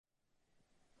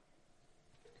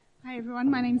Hi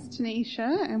everyone, my name's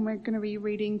Tanisha and we're going to be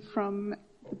reading from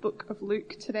the book of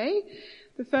Luke today.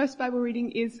 The first Bible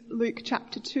reading is Luke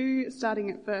chapter 2, starting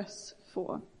at verse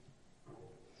 4.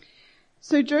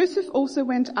 So Joseph also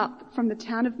went up from the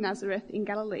town of Nazareth in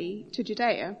Galilee to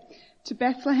Judea, to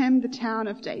Bethlehem, the town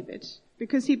of David,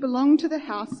 because he belonged to the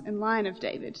house and line of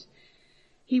David.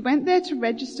 He went there to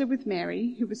register with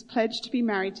Mary, who was pledged to be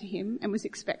married to him and was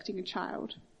expecting a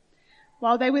child.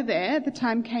 While they were there, the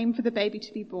time came for the baby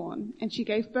to be born, and she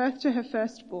gave birth to her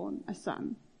firstborn, a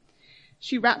son.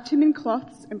 She wrapped him in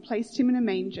cloths and placed him in a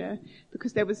manger,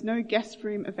 because there was no guest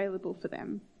room available for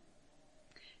them.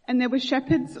 And there were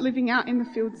shepherds living out in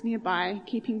the fields nearby,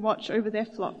 keeping watch over their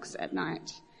flocks at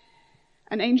night.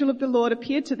 An angel of the Lord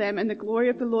appeared to them, and the glory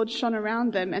of the Lord shone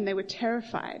around them, and they were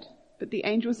terrified. But the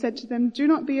angel said to them, "Do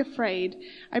not be afraid.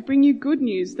 I bring you good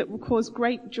news that will cause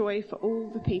great joy for all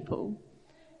the people.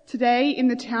 Today, in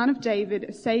the town of David,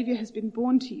 a Saviour has been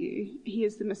born to you. He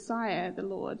is the Messiah, the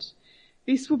Lord.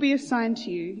 This will be a sign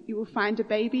to you. You will find a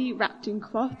baby wrapped in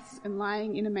cloths and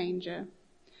lying in a manger."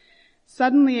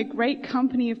 Suddenly, a great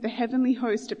company of the heavenly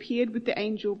host appeared with the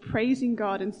angel, praising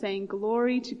God and saying,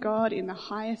 "Glory to God in the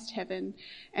highest heaven,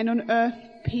 and on earth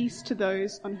peace to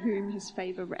those on whom his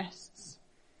favour rests."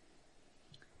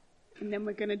 And then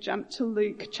we're going to jump to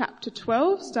Luke chapter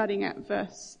 12, starting at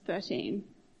verse 13.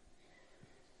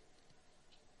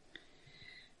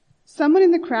 Someone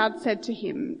in the crowd said to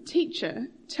him, "Teacher,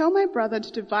 tell my brother to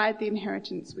divide the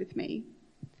inheritance with me."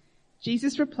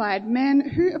 Jesus replied,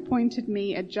 "Men, who appointed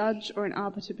me a judge or an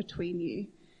arbiter between you?"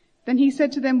 Then he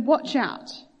said to them, "Watch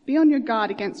out. Be on your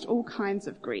guard against all kinds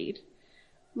of greed.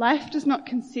 Life does not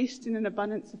consist in an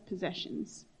abundance of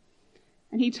possessions."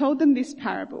 And he told them this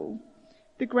parable.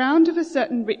 The ground of a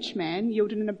certain rich man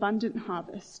yielded an abundant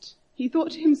harvest. He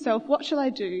thought to himself, "What shall I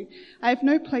do? I have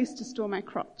no place to store my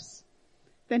crops."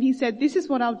 Then he said, "This is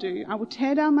what I'll do. I will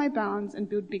tear down my barns and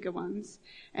build bigger ones,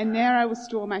 and there I will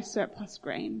store my surplus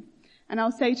grain. And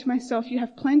I'll say to myself, you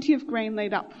have plenty of grain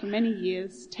laid up for many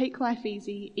years. Take life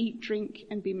easy, eat, drink,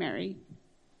 and be merry."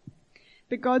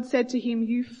 But God said to him,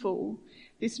 "You fool,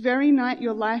 this very night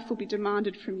your life will be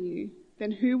demanded from you.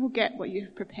 Then who will get what you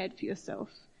have prepared for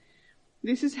yourself?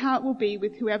 This is how it will be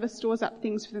with whoever stores up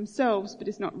things for themselves, but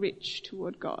is not rich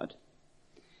toward God."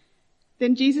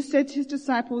 Then Jesus said to his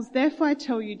disciples, "Therefore I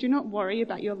tell you, do not worry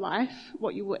about your life,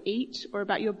 what you will eat, or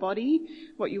about your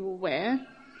body, what you will wear.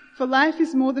 For life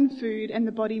is more than food, and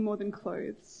the body more than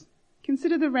clothes.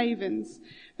 Consider the ravens.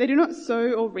 They do not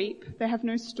sow or reap. They have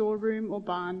no storeroom or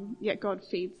barn, yet God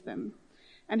feeds them.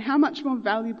 And how much more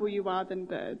valuable you are than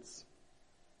birds.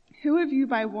 Who of you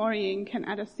by worrying can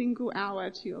add a single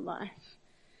hour to your life?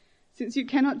 Since you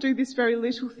cannot do this very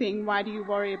little thing, why do you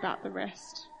worry about the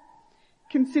rest?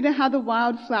 Consider how the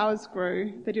wild flowers grow.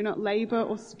 They do not labor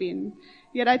or spin.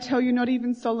 Yet I tell you, not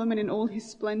even Solomon in all his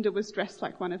splendor was dressed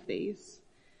like one of these.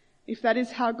 If that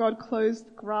is how God clothes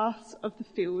the grass of the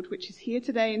field, which is here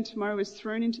today and tomorrow is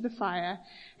thrown into the fire,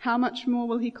 how much more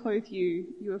will he clothe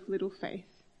you, you of little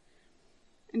faith?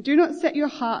 And do not set your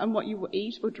heart on what you will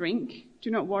eat or drink. Do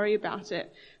not worry about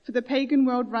it. For the pagan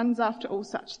world runs after all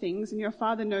such things, and your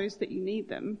Father knows that you need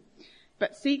them.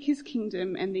 But seek his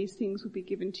kingdom, and these things will be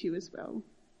given to you as well.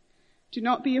 Do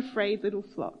not be afraid, little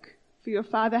flock, for your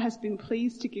Father has been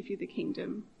pleased to give you the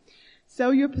kingdom.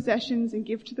 Sell your possessions and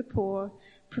give to the poor.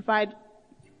 Provide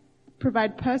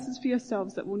purses for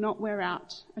yourselves that will not wear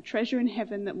out, a treasure in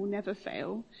heaven that will never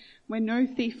fail, where no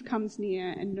thief comes near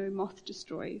and no moth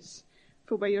destroys.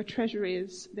 For where your treasure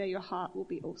is, there your heart will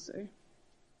be also."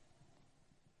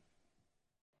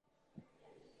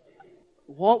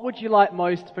 What would you like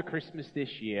most for Christmas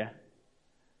this year?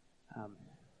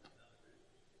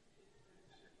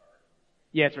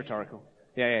 Yeah, it's rhetorical.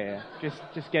 Yeah.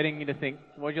 Just getting you to think,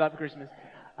 what would you like for Christmas?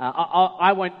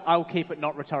 I will keep it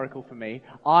not rhetorical for me.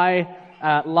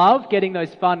 I love getting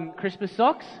those fun Christmas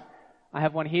socks. I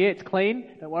have one here. It's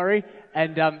clean. Don't worry.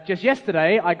 And just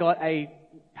yesterday, I got a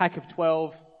pack of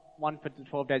 12, one for the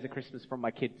 12 days of Christmas from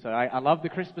my kids. So I love the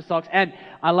Christmas socks, and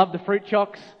I love the fruit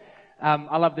chocks.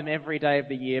 I love them every day of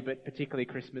the year, but particularly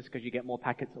Christmas because you get more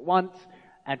packets at once.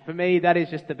 And for me, that is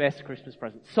just the best Christmas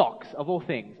present. Socks, of all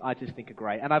things, I just think are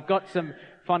great. And I've got some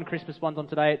fun Christmas ones on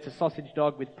today. It's a sausage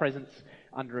dog with presents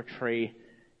under a tree.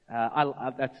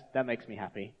 That makes me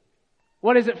happy.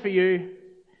 What is it for you?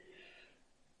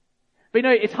 But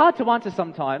it's hard to answer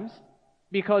sometimes,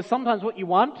 because sometimes what you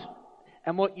want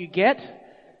and what you get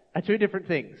are two different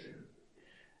things.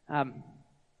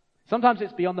 Sometimes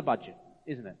it's beyond the budget,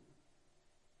 isn't it?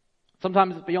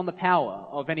 Sometimes it's beyond the power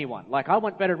of anyone. Like, I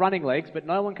want better running legs, but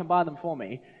no one can buy them for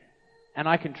me. And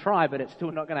I can try, but it's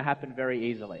still not going to happen very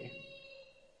easily.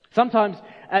 Sometimes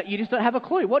you just don't have a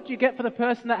clue. What do you get for the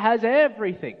person that has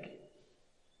everything?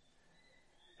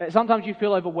 Sometimes you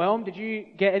feel overwhelmed. Did you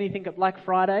get anything at Black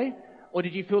Friday? Or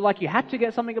did you feel like you had to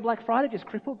get something at Black Friday, just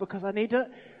crippled because I need it?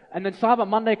 And then Cyber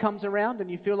Monday comes around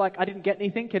and you feel like I didn't get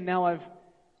anything and now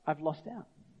I've lost out.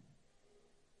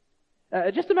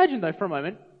 Just imagine though for a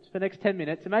moment, for the next 10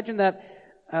 minutes, imagine that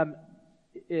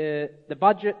the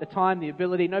budget, the time, the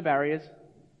ability, no barriers.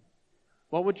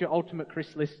 What would your ultimate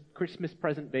Christmas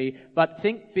present be? But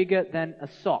think bigger than a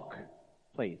sock,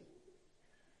 please.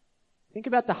 Think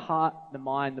about the heart, the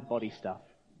mind, the body stuff.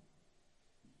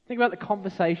 Think about the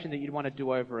conversation that you'd want to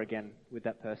do over again with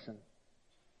that person.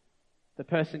 The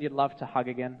person you'd love to hug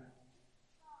again.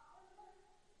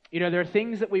 You know, there are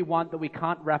things that we want that we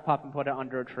can't wrap up and put it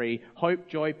under a tree. Hope,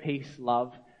 joy, peace,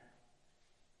 love.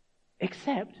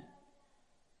 Except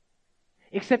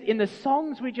in the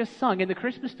songs we just sung, in the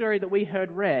Christmas story that we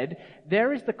heard read,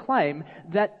 there is the claim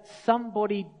that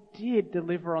somebody did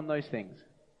deliver on those things.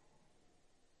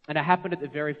 And it happened at the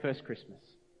very first Christmas.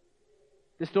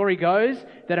 The story goes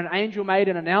that an angel made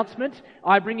an announcement,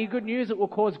 I bring you good news that will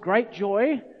cause great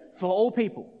joy for all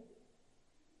people.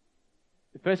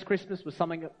 The first Christmas was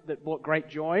something that brought great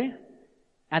joy,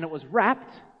 and it was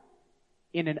wrapped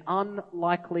in an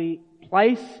unlikely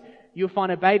place. You'll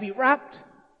find a baby wrapped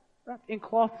in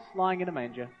cloths lying in a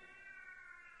manger.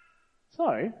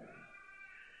 So,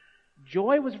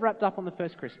 joy was wrapped up on the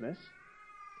first Christmas,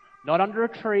 not under a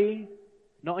tree,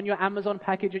 not on your Amazon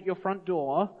package at your front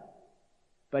door,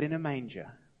 but in a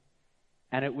manger.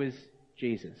 And it was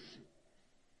Jesus.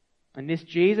 And this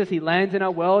Jesus, he lands in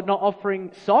our world not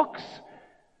offering socks,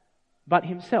 but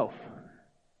himself.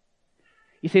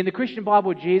 You see, in the Christian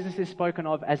Bible, Jesus is spoken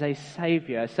of as a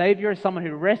Savior. A Savior is someone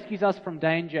who rescues us from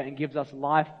danger and gives us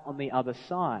life on the other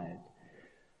side.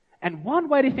 And one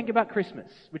way to think about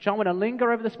Christmas, which I want to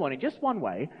linger over this morning, just one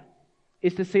way,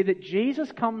 is to see that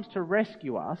Jesus comes to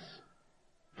rescue us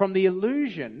from the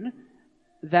illusion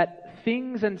that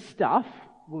things and stuff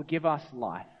will give us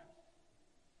life.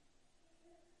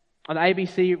 On the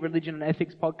ABC Religion and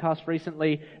Ethics podcast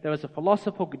recently, there was a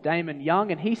philosopher called Damon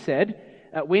Young, and he said,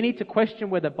 we need to question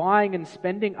whether buying and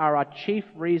spending are our chief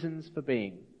reasons for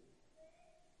being.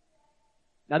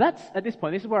 Now that's, at this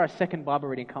point, this is where our second Bible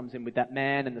reading comes in with that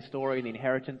man and the story and the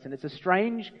inheritance, and it's a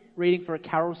strange reading for a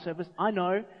carol service, I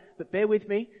know, but bear with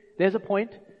me, there's a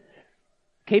point.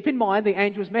 Keep in mind the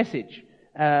angel's message.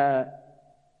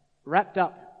 Wrapped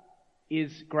up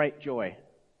is great joy.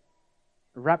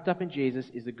 Wrapped up in Jesus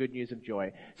is the good news of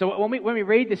joy. So when we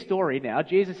read this story now,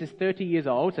 Jesus is 30 years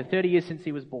old, so 30 years since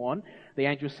he was born. The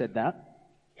angel said that.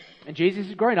 And Jesus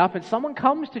is grown up, and someone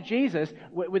comes to Jesus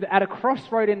at a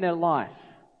crossroad in their life.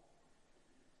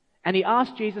 And he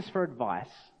asks Jesus for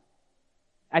advice.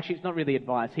 Actually, it's not really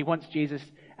advice. He wants Jesus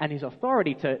and his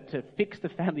authority to fix the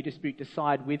family dispute,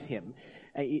 decide with him.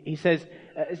 It says,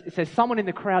 someone in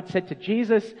the crowd said to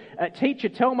Jesus, Teacher,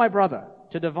 tell my brother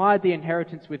to divide the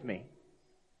inheritance with me.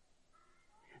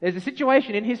 There's a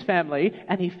situation in his family,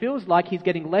 and he feels like he's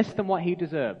getting less than what he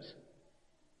deserves.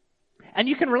 And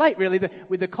you can relate, really,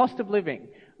 with the cost of living,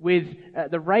 with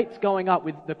the rates going up,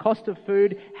 with the cost of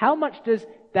food. How much does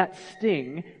that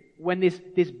sting when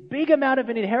this big amount of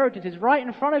an inheritance is right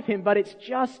in front of him, but it's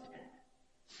just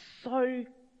so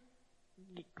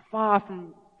far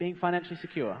from being financially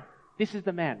secure? This is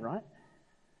the man, right?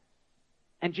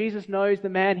 And Jesus knows the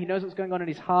man, he knows what's going on in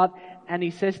his heart, and he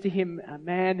says to him,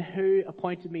 man, who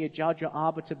appointed me a judge or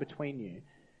arbiter between you?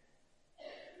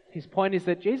 His point is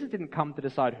that Jesus didn't come to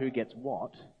decide who gets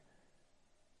what,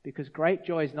 because great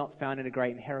joy is not found in a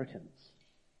great inheritance.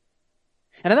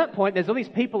 And at that point, there's all these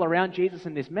people around Jesus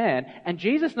and this man, and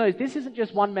Jesus knows this isn't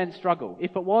just one man's struggle.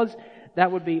 If it was,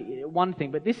 that would be one thing,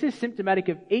 but this is symptomatic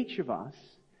of each of us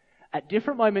at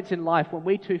different moments in life when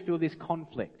we too feel this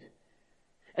conflict.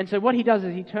 And so what he does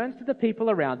is he turns to the people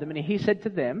around him and he said to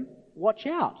them, watch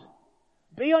out.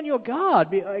 Be on your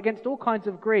guard against all kinds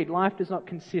of greed. Life does not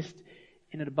consist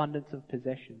in an abundance of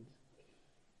possessions.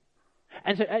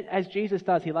 And so as Jesus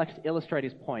does, he likes to illustrate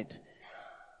his point.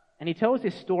 And he tells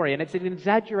this story, and it's an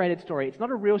exaggerated story. It's not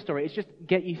a real story. It's just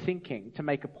get you thinking to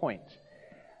make a point.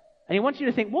 And he wants you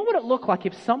to think, what would it look like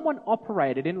if someone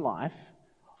operated in life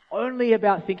only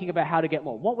about thinking about how to get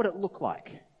more? What would it look like?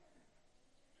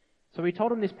 So he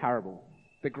told him this parable.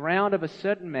 The ground of a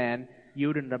certain man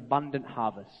yielded an abundant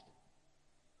harvest.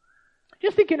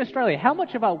 Just think in Australia, how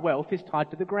much of our wealth is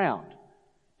tied to the ground?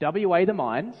 WA, the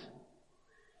mines.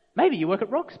 Maybe you work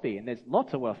at Roxby and there's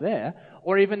lots of wealth there.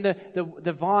 Or even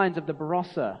the vines of the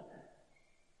Barossa.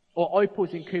 Or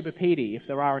opals in Coober Pedy, if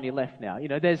there are any left now. You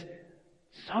know, there's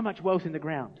so much wealth in the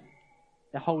ground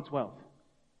that holds wealth.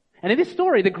 And in this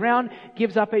story, the ground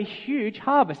gives up a huge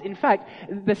harvest. In fact,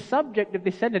 the subject of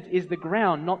this sentence is the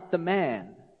ground, not the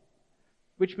man.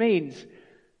 Which means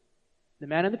the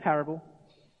man in the parable,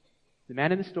 the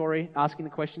man in the story asking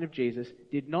the question of Jesus,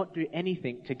 did not do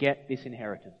anything to get this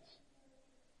inheritance.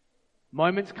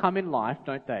 Moments come in life,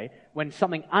 don't they, when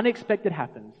something unexpected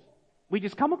happens. We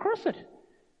just come across it.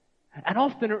 And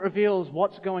often it reveals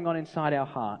what's going on inside our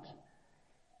heart.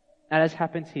 And as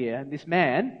happens here, this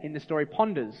man in the story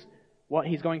ponders what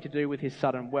he's going to do with his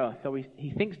sudden wealth. So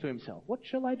he thinks to himself, what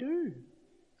shall I do?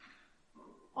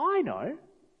 I know.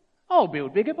 I'll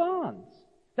build bigger barns.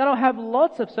 Then I'll have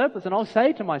lots of surplus, and I'll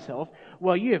say to myself,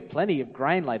 well, you have plenty of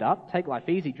grain laid up. Take life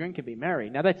easy, drink and be merry.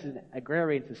 Now that's an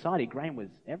agrarian society. Grain was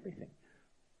everything.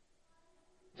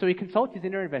 So he consults his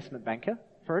inner investment banker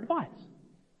for advice.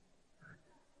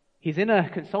 His inner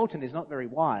consultant is not very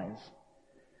wise.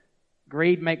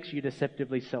 Greed makes you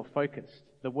deceptively self-focused.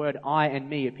 The word I and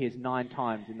me appears 9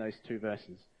 times in those 2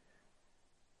 verses.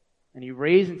 And he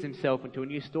reasons himself into a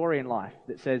new story in life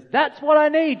that says, that's what I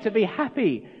need to be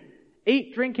happy.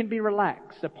 Eat, drink, and be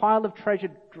relaxed. A pile of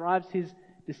treasure drives his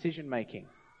decision making.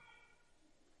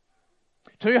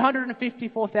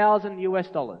 $254,000 US.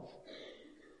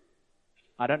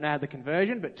 I don't know the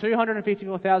conversion, but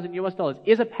 $254,000 US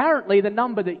is apparently the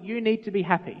number that you need to be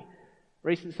happy.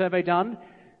 Recent survey done.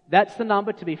 That's the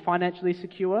number to be financially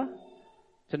secure,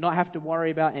 to not have to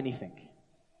worry about anything.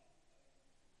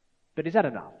 But is that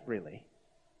enough, really?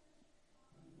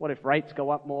 What if rates go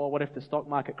up more? What if the stock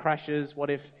market crashes? What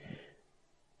if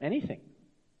anything?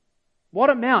 What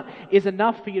amount is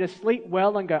enough for you to sleep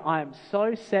well and go, I am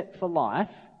so set for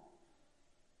life,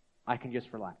 I can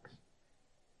just relax?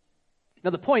 Now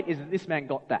the point is that this man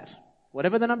got that.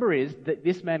 Whatever the number is, that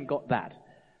this man got that.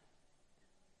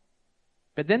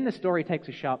 But then the story takes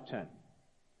a sharp turn.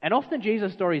 And often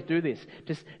Jesus' stories do this.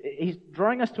 He's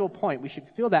drawing us to a point, we should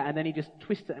feel that, and then he just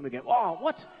twists it and we go, oh,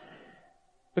 what?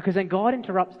 Because then God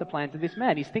interrupts the plans of this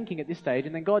man. He's thinking at this stage,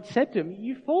 and then God said to him,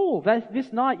 you fool,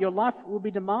 this night your life will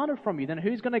be demanded from you. Then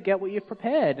who's going to get what you've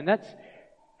prepared? And that's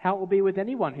how it will be with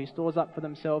anyone who stores up for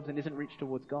themselves and isn't rich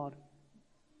towards God.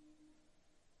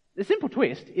 The simple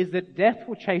twist is that death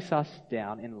will chase us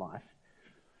down in life.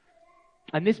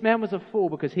 And this man was a fool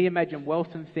because he imagined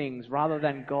wealth and things rather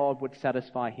than God would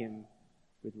satisfy him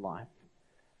with life.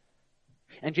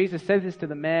 And Jesus says this to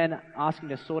the man asking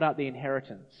to sort out the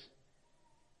inheritance.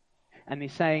 And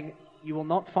he's saying, you will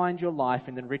not find your life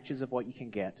in the riches of what you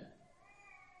can get.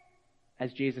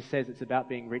 As Jesus says, it's about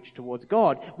being rich towards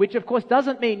God, which of course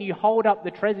doesn't mean you hold up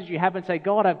the treasures you have and say,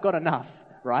 God, I've got enough,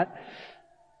 right?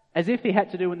 As if he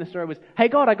had to do when the story was, hey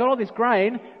God, I got all this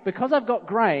grain. Because I've got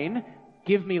grain,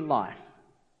 give me life.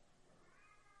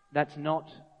 That's not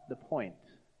the point.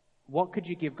 What could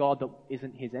you give God that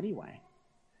isn't his anyway?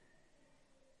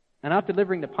 And after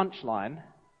delivering the punchline,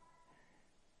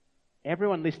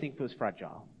 everyone listening feels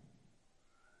fragile.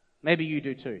 Maybe you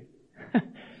do too.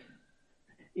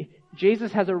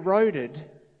 Jesus has eroded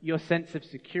your sense of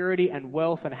security and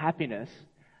wealth and happiness.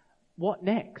 What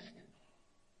next?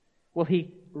 Well,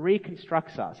 he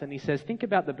reconstructs us and he says, think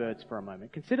about the birds for a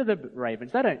moment. Consider the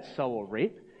ravens. They don't sow or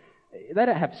reap. They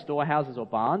don't have storehouses or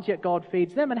barns, yet God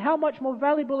feeds them. And how much more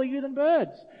valuable are you than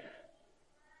birds?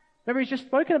 Remember, he's just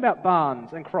spoken about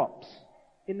barns and crops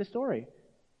in the story.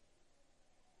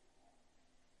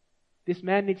 This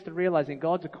man needs to realize in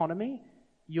God's economy,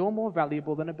 you're more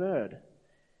valuable than a bird.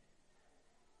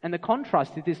 And the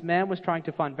contrast is this man was trying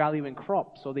to find value in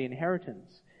crops or the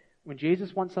inheritance, when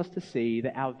Jesus wants us to see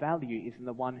that our value is in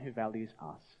the one who values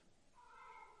us.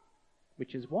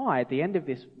 Which is why at the end of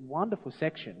this wonderful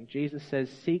section, Jesus says,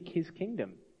 seek his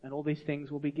kingdom, and all these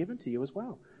things will be given to you as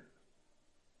well.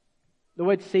 The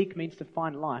word seek means to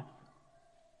find life.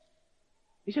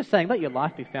 He's just saying, let your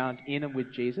life be found in and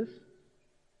with Jesus.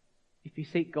 If you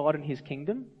seek God and his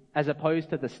kingdom, as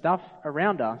opposed to the stuff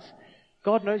around us,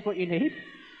 God knows what you need.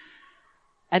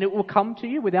 And it will come to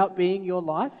you without being your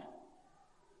life.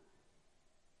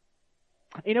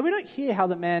 You know, we don't hear how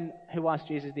the man who asked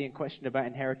Jesus the question about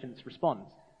inheritance responds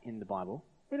in the Bible.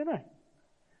 We don't know.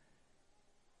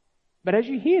 But as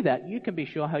you hear that, you can be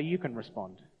sure how you can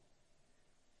respond.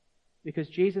 Because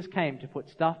Jesus came to put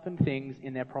stuff and things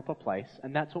in their proper place,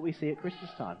 and that's what we see at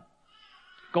Christmas time.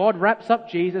 God wraps up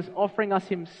Jesus, offering us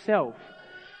himself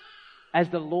as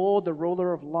the Lord, the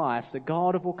ruler of life, the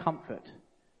God of all comfort.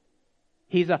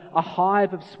 He's a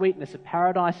hive of sweetness, a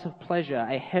paradise of pleasure,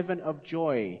 a heaven of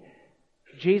joy.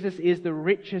 Jesus is the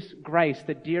richest grace,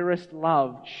 the dearest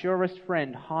love, surest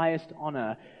friend, highest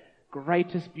honor,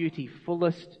 greatest beauty,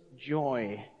 fullest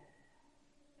joy.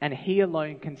 And he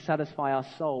alone can satisfy our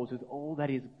souls with all that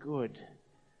is good.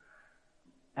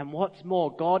 And what's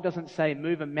more, God doesn't say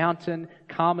move a mountain,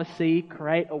 calm a sea,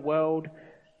 create a world.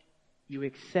 You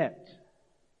accept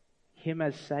Him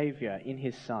as Savior in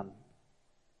His Son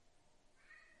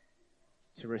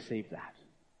to receive that.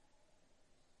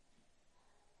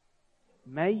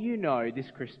 May you know this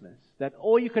Christmas that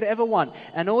all you could ever want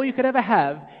and all you could ever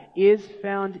have is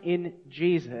found in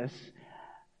Jesus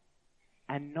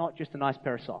and not just a nice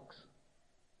pair of socks.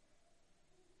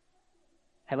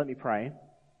 Hey, let me pray,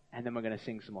 and then we're going to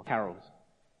sing some more carols.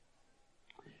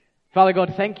 Father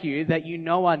God, thank you that you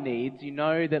know our needs. You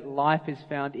know that life is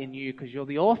found in you because you're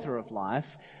the author of life.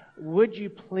 Would you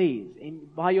please,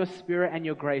 by your Spirit and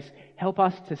your grace, help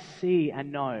us to see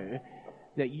and know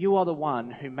that you are the one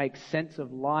who makes sense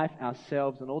of life,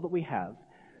 ourselves, and all that we have,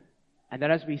 and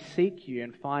that as we seek you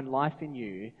and find life in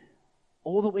you,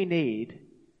 all that we need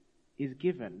is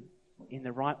given in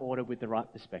the right order with the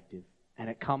right perspective. And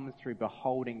it comes through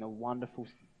beholding the wonderful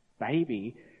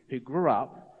baby who grew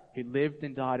up, who lived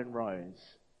and died and rose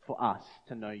for us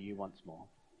to know you once more.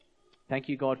 Thank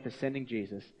you, God, for sending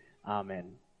Jesus.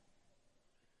 Amen.